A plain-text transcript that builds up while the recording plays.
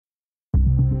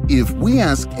If we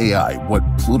ask AI what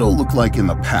Pluto looked like in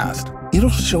the past, it'll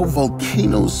show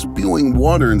volcanoes spewing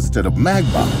water instead of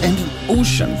magma and an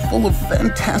ocean full of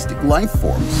fantastic life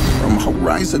forms from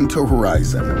horizon to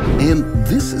horizon. And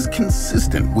this is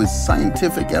consistent with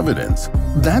scientific evidence.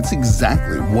 That's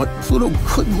exactly what Pluto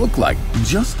could look like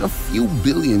just a few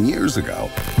billion years ago.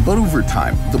 But over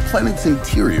time, the planet's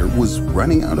interior was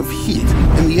running out of heat,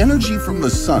 and the energy from the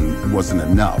sun wasn't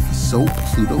enough, so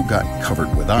Pluto got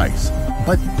covered with ice.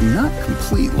 But not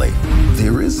completely.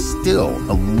 There is still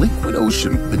a liquid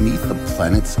ocean beneath the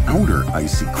planet's outer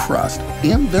icy crust,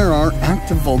 and there are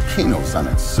active volcanoes on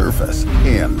its surface.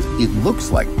 And it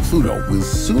looks like Pluto will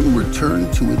soon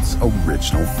return to its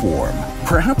original form.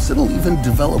 Perhaps it'll even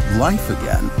develop life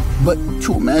again. But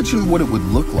to imagine what it would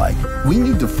look like, we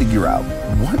need to figure out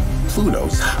what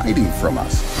Pluto's hiding from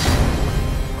us.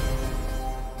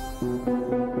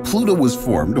 Pluto was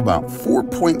formed about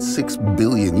 4.6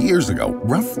 billion years ago,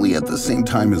 roughly at the same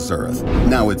time as Earth.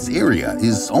 Now its area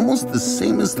is almost the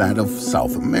same as that of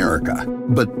South America,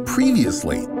 but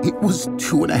previously it was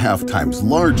 2.5 times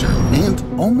larger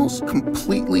and almost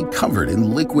completely covered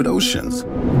in liquid oceans.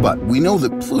 But we know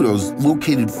that Pluto's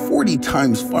located 40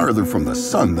 times farther from the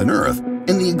Sun than Earth,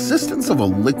 and the existence of a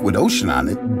liquid ocean on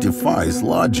it defies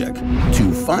logic.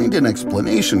 To find an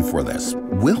explanation for this,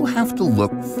 we'll have to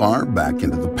look far back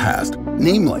into the past,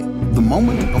 namely, the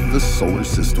moment of the solar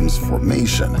system's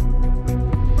formation.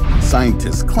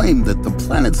 Scientists claim that the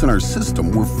planets in our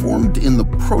system were formed in the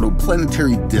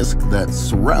protoplanetary disk that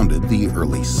surrounded the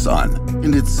early Sun.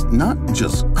 And it's not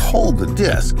just called a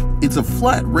disk, it's a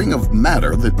flat ring of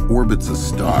matter that orbits a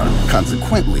star.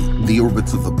 Consequently, the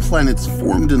orbits of the planets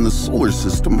formed in the solar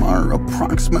system are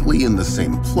approximately in the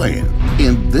same plane.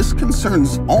 And this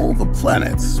concerns all the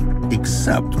planets,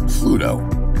 except Pluto.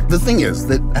 The thing is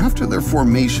that after their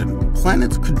formation,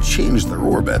 planets could change their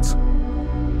orbits.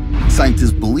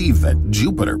 Scientists believe that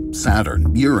Jupiter,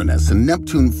 Saturn, Uranus, and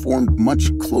Neptune formed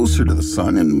much closer to the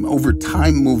Sun and over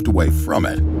time moved away from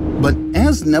it. But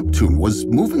as Neptune was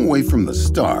moving away from the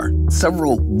star,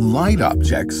 several light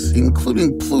objects,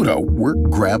 including Pluto, were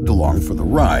grabbed along for the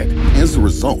ride. As a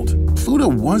result, Pluto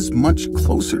was much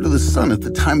closer to the Sun at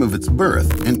the time of its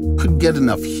birth and could get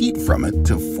enough heat from it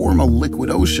to form a liquid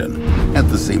ocean. At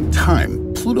the same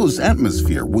time, Pluto's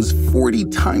atmosphere was 40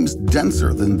 times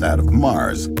denser than that of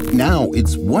Mars. Now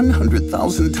it's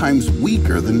 100,000 times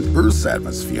weaker than Earth's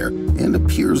atmosphere and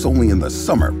appears only in the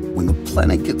summer, when the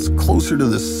planet gets closer to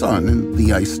the Sun and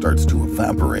the ice starts to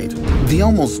evaporate. The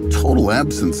almost total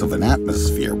absence of an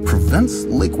atmosphere prevents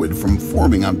liquid from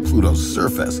forming on Pluto's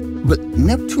surface. But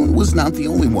Neptune was not the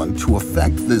only one to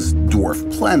affect this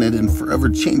dwarf planet and forever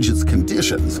change its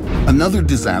conditions. Another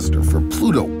disaster for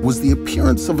Pluto was the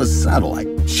appearance of a satellite,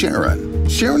 Charon.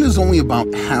 Charon is only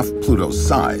about half Pluto's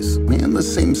size, and the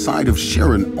same side of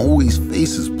Charon always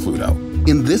faces Pluto.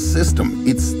 In this system,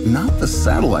 it's not the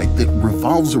satellite that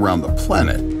revolves around the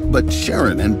planet, but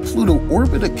Charon and Pluto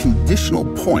orbit a conditional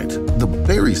point, the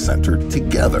barycenter,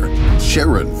 together.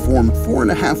 Charon formed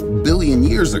 4.5 billion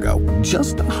years ago,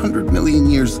 just 100 million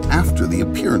years after the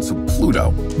appearance of Pluto.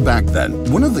 Back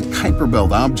then, one of the Kuiper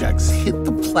Belt objects hit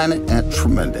the planet at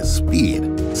tremendous speed.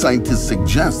 Scientists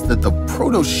suggest that the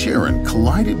Proto-Charon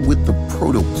collided with the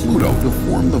Proto-Pluto to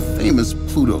form the famous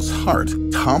Pluto's heart,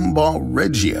 Tombaugh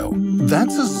Regio.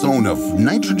 That's a zone of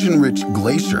nitrogen-rich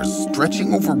glaciers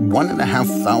stretching over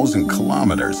 1,500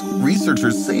 kilometers.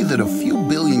 Researchers say that a few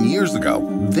billion years ago,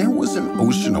 there was an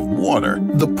ocean of water.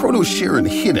 The Proto-Charon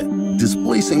hit it,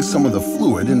 displacing some of the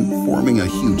fluid and forming a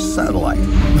huge satellite.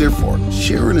 Therefore,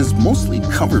 Charon is mostly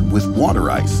covered with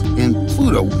water ice, and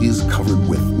Pluto is covered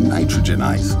with nitrogen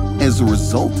ice. As a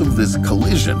result of this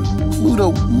collision, Pluto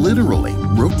literally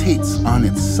rotates on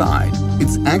its side.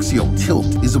 Its axial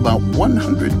tilt is about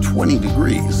 120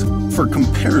 degrees. For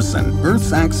comparison,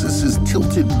 Earth's axis is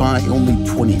tilted by only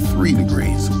 23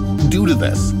 degrees. Due to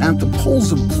this, at the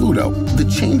poles of Pluto, the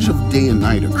change of day and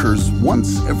night occurs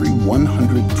once every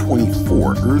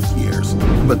 124 Earth years.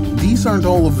 But these aren't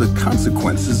all of the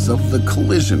consequences of the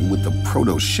collision with the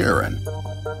Proto-Charon.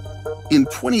 In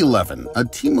 2011, a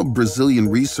team of Brazilian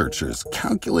researchers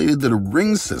calculated that a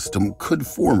ring system could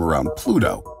form around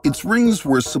Pluto. Its rings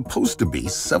were supposed to be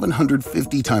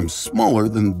 750 times smaller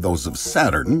than those of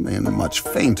Saturn and much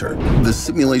fainter. The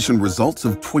simulation results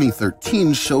of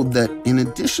 2013 showed that in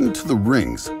addition to the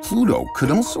rings, Pluto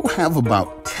could also have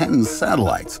about 10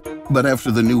 satellites. But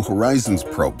after the New Horizons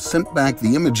probe sent back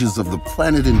the images of the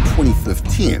planet in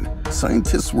 2015,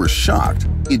 scientists were shocked.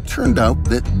 It turned out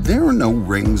that there are no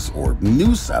rings or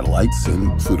new satellites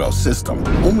in Pluto's system.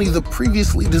 Only the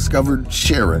previously discovered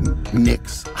Charon,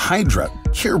 Nix, Hydra,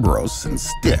 Kerberos and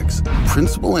Styx,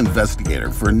 principal investigator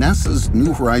for NASA's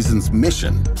New Horizons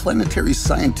mission, planetary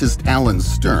scientist Alan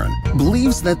Stern,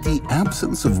 believes that the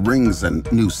absence of rings and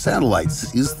new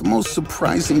satellites is the most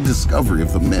surprising discovery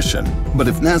of the mission. But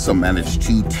if NASA managed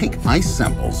to take ice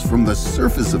samples from the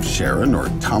surface of Charon or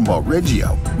Tombaugh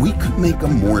Regio, we could make a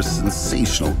more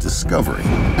sensational discovery.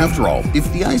 After all,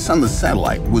 if the ice on the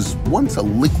satellite was once a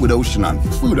liquid ocean on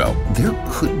Pluto, there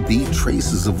could be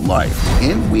traces of life,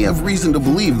 and we have reason to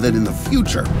believe that in the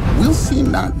future, we'll see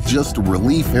not just a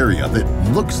relief area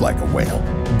that looks like a whale,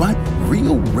 but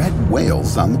real red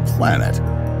whales on the planet.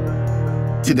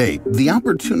 Today, the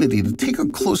opportunity to take a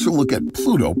closer look at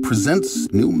Pluto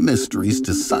presents new mysteries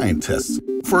to scientists.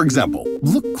 For example,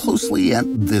 look closely at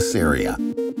this area.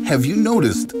 Have you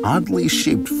noticed oddly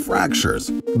shaped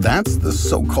fractures? That's the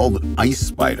so-called ice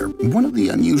spider, one of the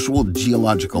unusual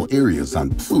geological areas on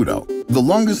Pluto. The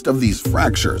longest of these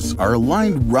fractures are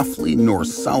aligned roughly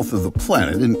north-south of the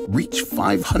planet and reach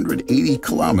 580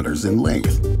 kilometers in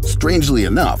length. Strangely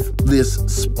enough, this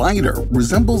spider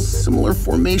resembles similar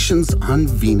formations on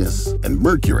Venus and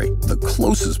Mercury, the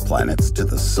closest planets to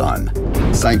the Sun.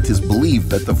 Scientists believe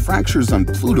that the fractures on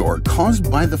Pluto are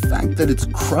caused by the fact that its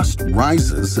crust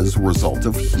rises as a result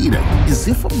of heating, as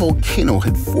if a volcano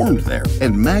had formed there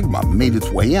and magma made its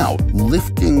way out,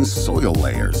 lifting soil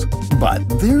layers. But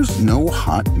there's no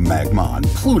hot magma on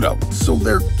Pluto, so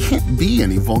there can't be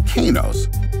any volcanoes.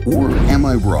 Or am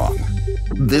I wrong?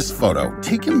 This photo,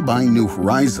 taken by New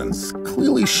Horizons,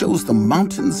 clearly shows the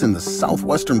mountains in the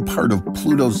southwestern part of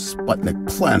Pluto's Sputnik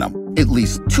Planum. At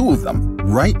least two of them,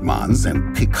 Wright Mons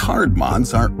and Picard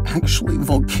Mons, are actually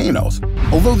volcanoes.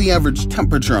 Although the average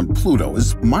temperature on Pluto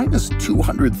is minus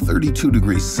 232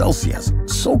 degrees Celsius,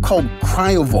 so-called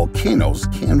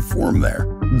cryovolcanoes can form there.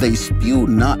 They spew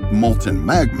not molten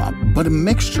magma, but a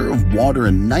mixture of water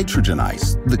and nitrogen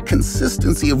ice, the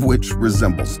consistency of which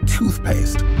resembles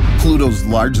toothpaste. Pluto's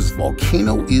largest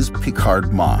volcano is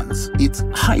Picard Mons. Its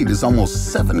height is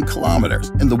almost 7 kilometers,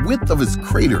 and the width of its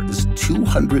crater is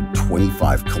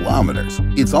 225 kilometers.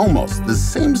 It's almost the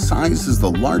same size as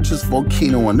the largest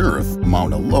volcano on Earth,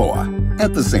 Mauna Loa.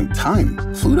 At the same time,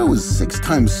 Pluto is 6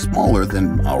 times smaller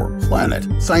than our planet.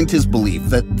 Scientists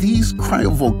believe that these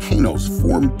cryovolcanoes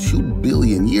formed 2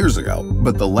 billion years ago,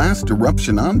 but the last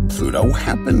eruption on Pluto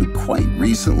happened quite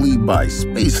recently by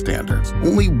space standards,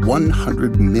 only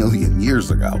 100 million years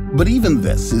ago. But even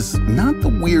this is not the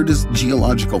weirdest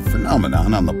geological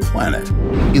phenomenon on the planet.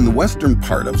 In the western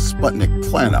part of Sputnik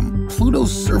Planum,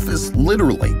 Pluto's surface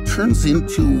literally turns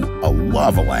into a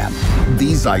lava lamp.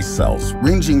 These ice cells,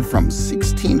 ranging from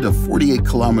 16 to 48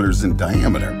 kilometers in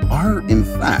diameter, are, in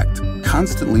fact,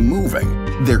 constantly moving.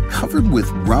 They're covered with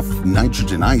rough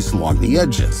nitrogen ice along the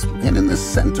edges, and in the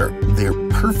center, they're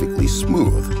perfectly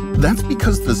smooth. That's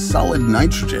because the solid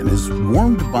nitrogen is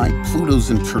warmed by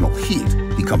Pluto's internal heat,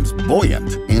 becomes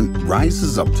buoyant, and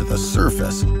rises up to the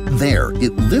surface. There,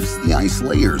 it lifts the ice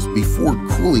layers before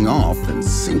cooling off and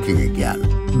sinking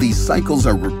again. These cycles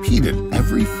are repeated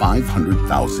every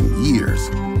 500,000 years.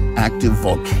 Active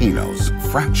volcanoes,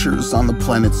 fractures on the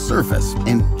planet's surface,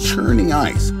 and churning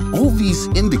ice, all these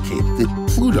indicate that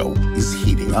Pluto is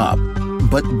heating up.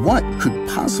 But what could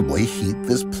possibly heat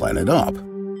this planet up?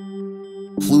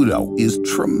 Pluto is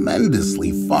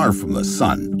tremendously far from the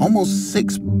Sun, almost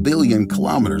 6 billion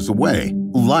kilometers away.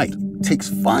 Light takes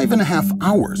 5.5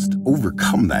 hours to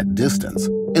overcome that distance,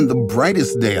 and the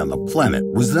brightest day on the planet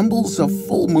resembles a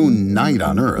full moon night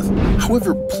on Earth.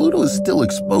 However, Pluto is still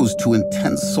exposed to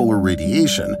intense solar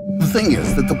radiation. The thing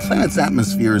is that the planet's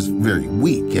atmosphere is very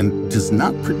weak and does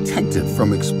not protect it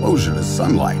from exposure to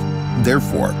sunlight.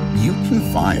 Therefore, you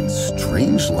can find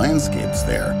strange landscapes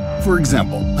there. For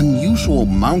example, unusual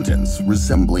mountains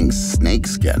resembling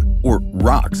snakeskin, or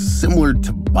rocks similar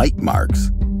to bite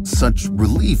marks. Such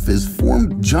relief is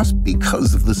formed just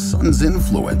because of the sun's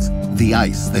influence. The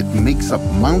ice that makes up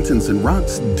mountains and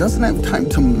rocks doesn't have time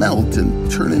to melt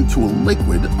and turn into a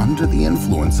liquid under the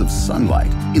influence of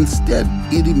sunlight. Instead,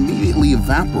 it immediately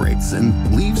evaporates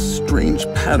and leaves strange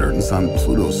patterns on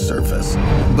Pluto's surface.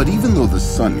 But even though the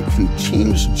sun can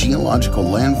change geological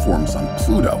landforms on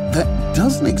Pluto, that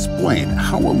doesn't explain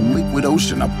how a liquid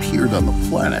ocean appeared on the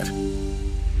planet.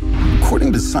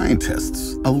 According to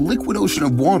scientists, a liquid ocean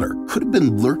of water could have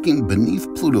been lurking beneath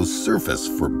Pluto's surface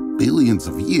for billions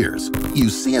of years. You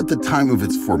see, at the time of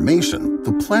its formation,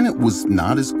 the planet was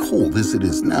not as cold as it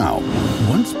is now.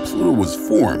 Once Pluto was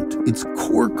formed, its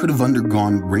core could have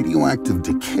undergone radioactive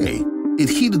decay. It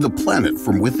heated the planet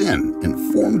from within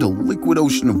and formed a liquid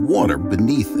ocean of water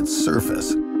beneath its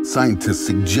surface. Scientists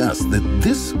suggest that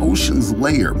this ocean's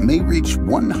layer may reach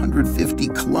 150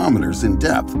 kilometers in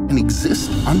depth and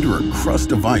exist under a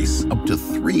crust of ice up to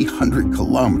 300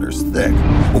 kilometers thick.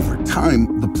 Over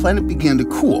time, the planet began to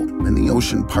cool and the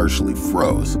ocean partially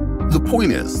froze. The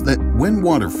point is that when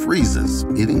water freezes,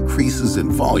 it increases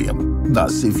in volume.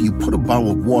 Thus, if you put a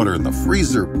bottle of water in the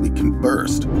freezer, it can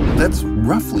burst. That's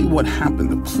roughly what happened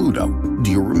to Pluto.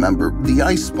 Do you remember the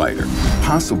ice spider?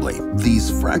 Possibly,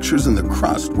 these fractures in the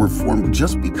crust were formed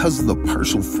just because of the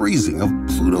partial freezing of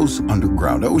Pluto's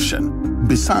underground ocean.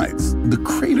 Besides, the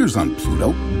craters on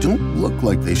Pluto don't look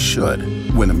like they should.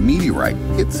 When a meteorite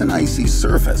hits an icy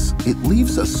surface, it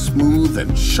leaves a smooth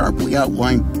and sharply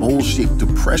outlined bowl-shaped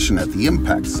depression at the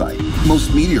impact site.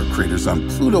 Most meteor craters on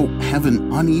Pluto have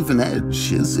an uneven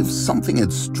edge, as if something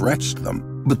had stretched them.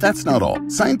 But that's not all.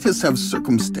 Scientists have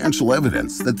circumstantial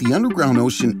evidence that the underground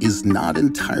ocean is not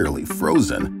entirely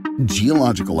frozen.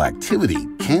 Geological activity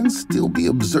can still be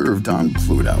observed on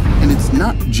Pluto. And it's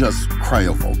not just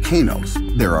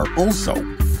cryovolcanoes. There are also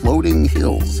floating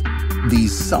hills.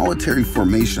 These solitary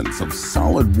formations of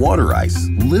solid water ice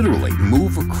literally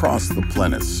move across the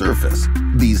planet's surface.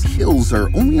 These hills are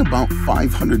only about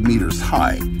 500 meters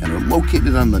high and are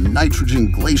located on the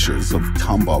nitrogen glaciers of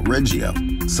Tombaugh Regio.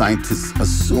 Scientists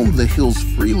assume the hills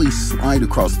freely slide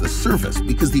across the surface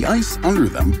because the ice under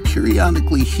them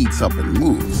periodically heats up and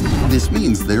moves. This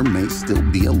means there may still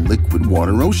be a liquid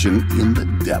water ocean in the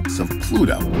depths of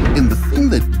Pluto. And the thing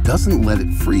that doesn't let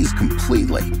it freeze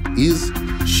completely is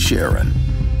Charon.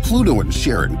 Pluto and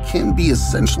Charon can be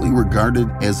essentially regarded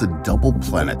as a double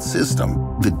planet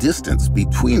system. The distance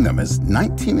between them is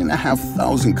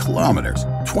 19,500 kilometers,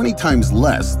 20 times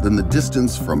less than the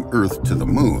distance from Earth to the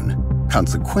Moon.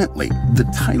 Consequently, the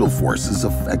tidal forces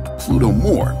affect Pluto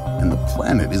more, and the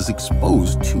planet is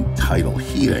exposed to tidal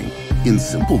heating. In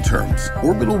simple terms,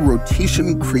 orbital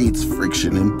rotation creates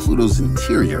friction in Pluto's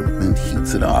interior and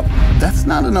heats it up. That's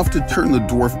not enough to turn the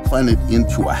dwarf planet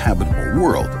into a habitable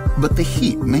world, but the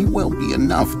heat may well be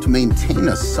enough to maintain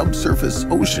a subsurface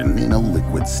ocean in a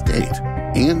liquid state.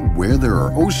 And where there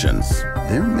are oceans,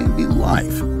 there may be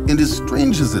life. And as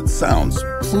strange as it sounds,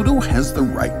 Pluto has the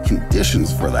right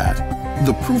conditions for that.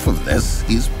 The proof of this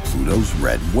is Pluto's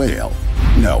red whale.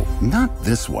 No, not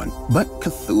this one, but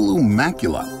Cthulhu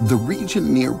Macula, the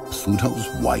region near Pluto's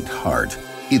white heart.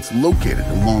 It's located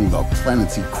along the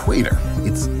planet's equator.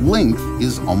 Its length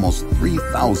is almost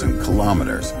 3,000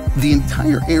 kilometers. The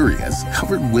entire area is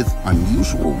covered with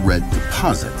unusual red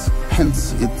deposits,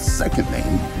 hence its second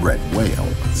name, red whale.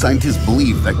 Scientists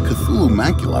believe that Cthulhu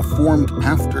Macula formed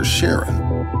after Charon.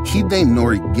 Hide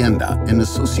Norigenda, an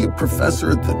associate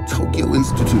professor at the Tokyo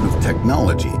Institute of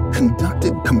Technology,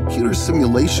 conducted computer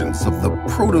simulations of the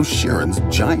Proto-Charon's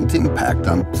giant impact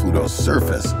on Pluto's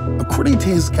surface. According to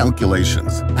his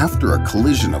calculations, after a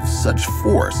collision of such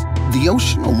force, the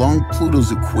ocean along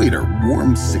Pluto's equator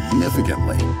warmed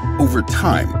significantly. Over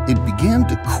time, it began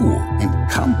to cool and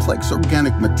complex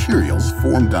organic materials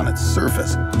formed on its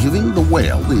surface, giving the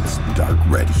whale its dark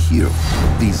red hue.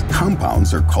 These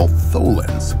compounds are called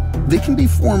tholins. They can be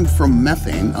formed from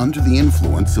methane under the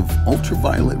influence of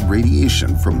ultraviolet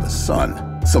radiation from the sun.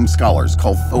 Some scholars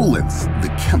call tholins the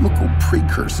chemical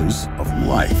precursors of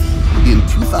life. In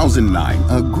 2009,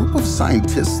 a group of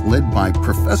scientists led by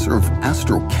Professor of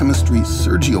Astrochemistry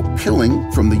Sergio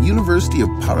Pilling from the University of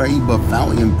Paraíba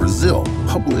Valley in Brazil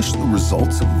published the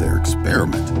results of their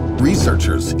experiment.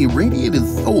 Researchers irradiated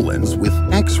tholins with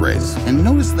X-rays and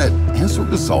noticed that as a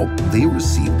result, they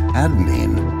received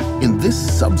adenine. And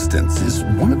this substance is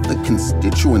one of the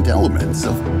constituent elements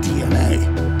of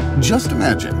DNA. Just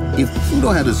imagine, if Pluto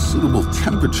had a suitable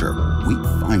temperature, we'd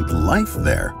find life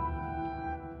there.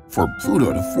 For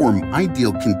Pluto to form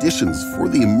ideal conditions for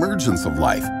the emergence of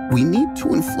life, we need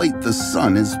to inflate the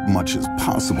sun as much as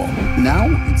possible. Now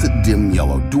it's a dim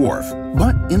yellow dwarf,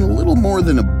 but in a little more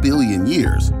than 1 billion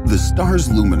years, the star's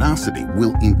luminosity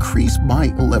will increase by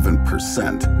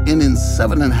 11%, and in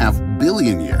 7.5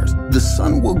 billion years, the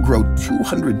sun will grow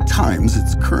 200 times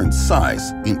its current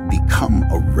size and become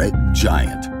a red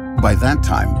giant. By that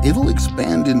time, it'll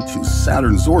expand into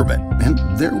Saturn's orbit, and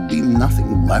there will be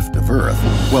nothing left of Earth.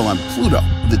 While on Pluto,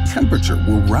 the temperature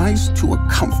will rise to a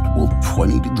comfortable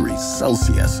 20 degrees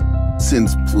Celsius.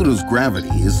 Since Pluto's gravity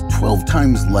is 12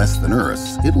 times less than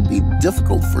Earth's, it'll be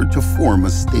difficult for it to form a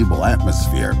stable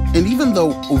atmosphere. And even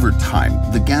though, over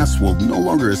time, the gas will no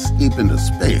longer escape into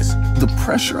space, the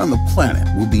pressure on the planet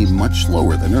will be much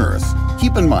lower than Earth's.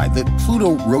 Keep in mind that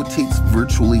Pluto rotates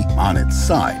virtually on its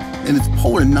side, and its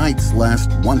polar nights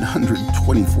last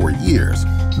 124 years.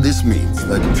 This means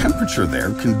the temperature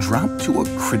there can drop to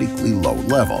a critically low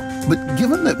level. But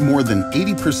given that more than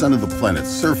 80% of the planet's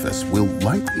surface will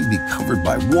likely be covered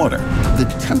by water, the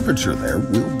temperature there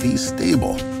will be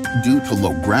stable. Due to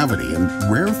low gravity and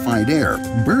rarefied air,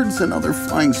 birds and other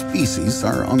flying species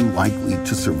are unlikely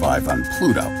to survive on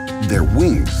Pluto. Their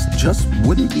wings just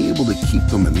wouldn't be able to keep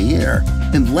them in the air,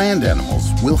 and land animals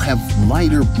will have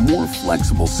lighter, more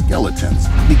flexible skeletons.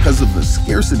 Because of the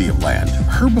scarcity of land,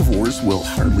 herbivores will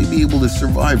hardly be able to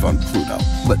survive on Pluto,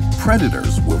 but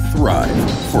predators will thrive.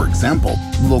 For example,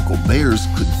 local bears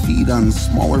could feed on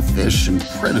smaller fish and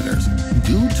predators.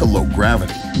 Due to low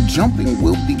gravity, jumping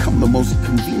will become the most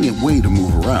convenient way to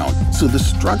move around, so the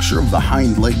structure of the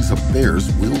hind legs of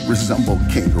bears will resemble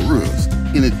kangaroos.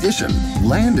 In addition,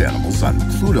 land animals on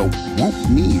Pluto won't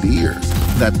need ears.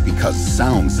 That's because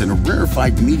sounds in a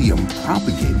rarefied medium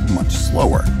propagate much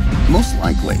slower. Most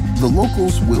likely, the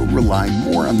locals will rely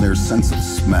more on their sense of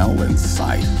smell and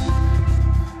sight.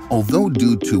 Although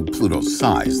due to Pluto's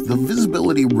size, the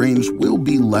visibility range will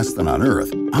be less than on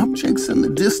Earth, objects in the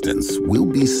distance will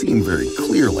be seen very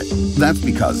clearly. That's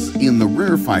because in the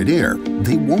rarefied air,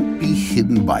 they won't be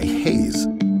hidden by haze.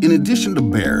 In addition to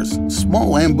bears,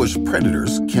 small ambush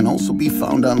predators can also be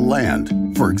found on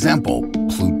land. For example,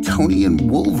 Plutonian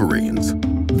wolverines.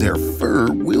 Their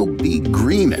fur will be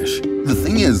greenish. The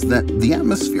thing is that the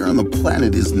atmosphere on the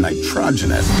planet is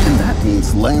nitrogenous, and that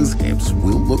means landscapes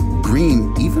will look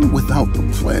green even without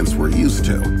the plants we're used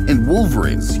to. And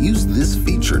wolverines use this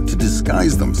feature to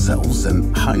disguise themselves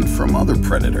and hide from other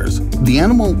predators. The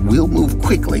animal will move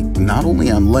quickly, not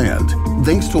only on land.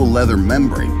 Thanks to a leather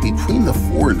membrane between the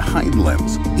fore and hind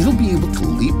limbs, it'll be able to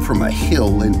leap from a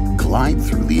hill and glide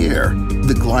through the air.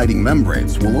 The gliding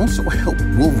membranes will also help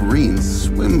wolverines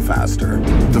swim faster.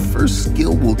 The first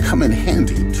skill will come in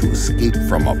handy to escape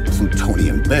from a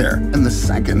Plutonian bear, and the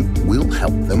second will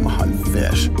help them hunt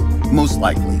fish. Most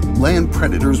likely, land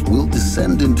predators will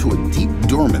descend into a deep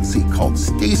dormancy called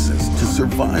stasis to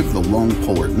survive the long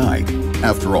polar night.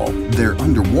 After all, their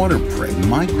underwater prey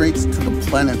migrates to the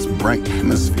planet's bright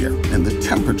hemisphere, and the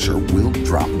temperature will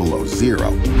drop below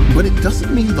zero. But it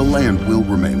doesn't mean the land will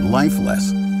remain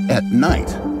lifeless. At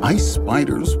night, ice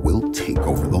spiders will take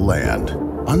over the land.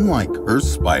 Unlike Earth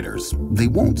spiders, they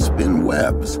won't spin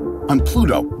webs. On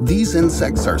Pluto, these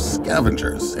insects are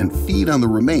scavengers and feed on the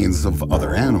remains of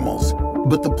other animals.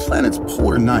 But the planet's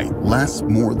polar night lasts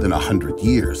more than 100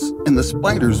 years, and the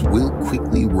spiders will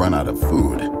quickly run out of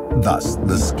food. Thus,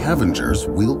 the scavengers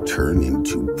will turn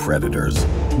into predators.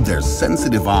 Their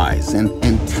sensitive eyes and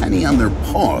antennae on their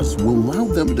paws will allow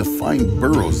them to find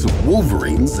burrows of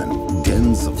wolverines and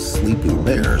dens of sleeping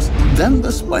bears. Then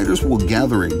the spiders will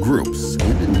gather in groups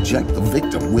and inject the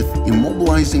victim with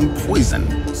immobilizing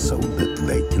poison so that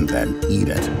they can then eat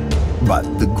it. But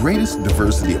the greatest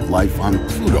diversity of life on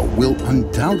Pluto will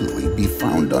undoubtedly be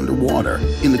found underwater.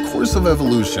 In the course of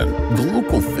evolution, the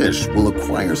local fish will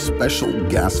acquire special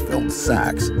gas-filled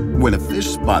sacs. When a fish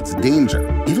spots danger,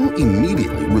 it'll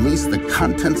immediately release the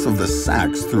contents of the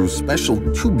sacs through special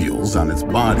tubules on its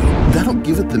body. That'll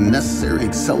give it the necessary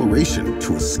acceleration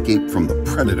to escape from the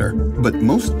predator. But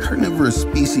most carnivorous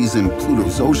species in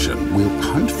Pluto's ocean will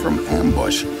hunt from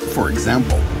ambush. For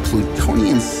example,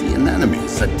 Plutonian sea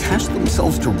anemones attach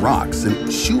themselves to rocks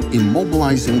and shoot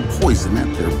immobilizing poison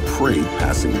at their prey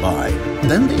passing by.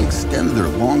 Then they extend their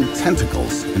long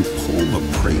tentacles and pull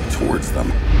the prey towards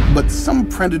them. But some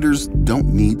predators don't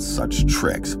need such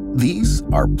tricks. These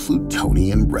are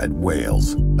Plutonian red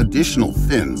whales. Additional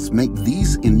fins make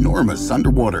these enormous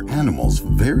underwater animals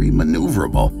very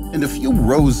maneuverable, and a few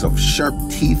rows of sharp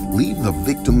teeth leave the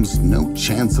victims no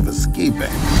chance of escaping.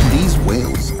 These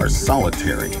whales are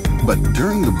solitary, but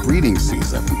during the breeding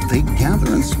season, they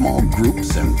gather in small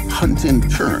groups and hunt in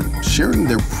turn, sharing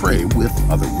their prey with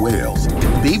other whales.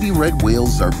 Baby red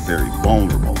whales are very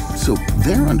vulnerable, so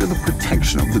they're under the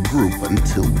protection of the group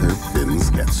until their fins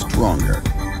get stronger.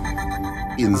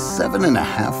 In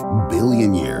 7.5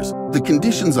 billion years, the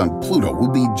conditions on Pluto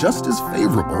will be just as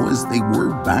favorable as they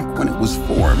were back when it was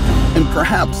formed, and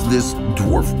perhaps this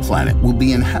dwarf planet will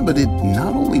be inhabited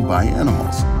not only by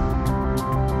animals.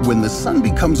 When the sun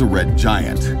becomes a red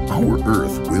giant, our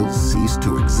Earth will cease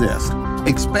to exist.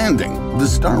 Expanding, the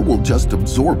star will just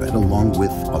absorb it along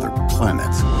with other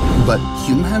planets. But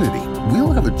humanity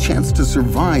will have a chance to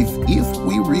survive if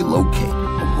we relocate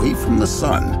away from the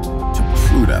sun to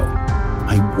Pluto.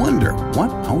 I wonder what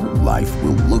our life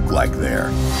will look like there.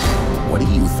 What do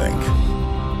you think?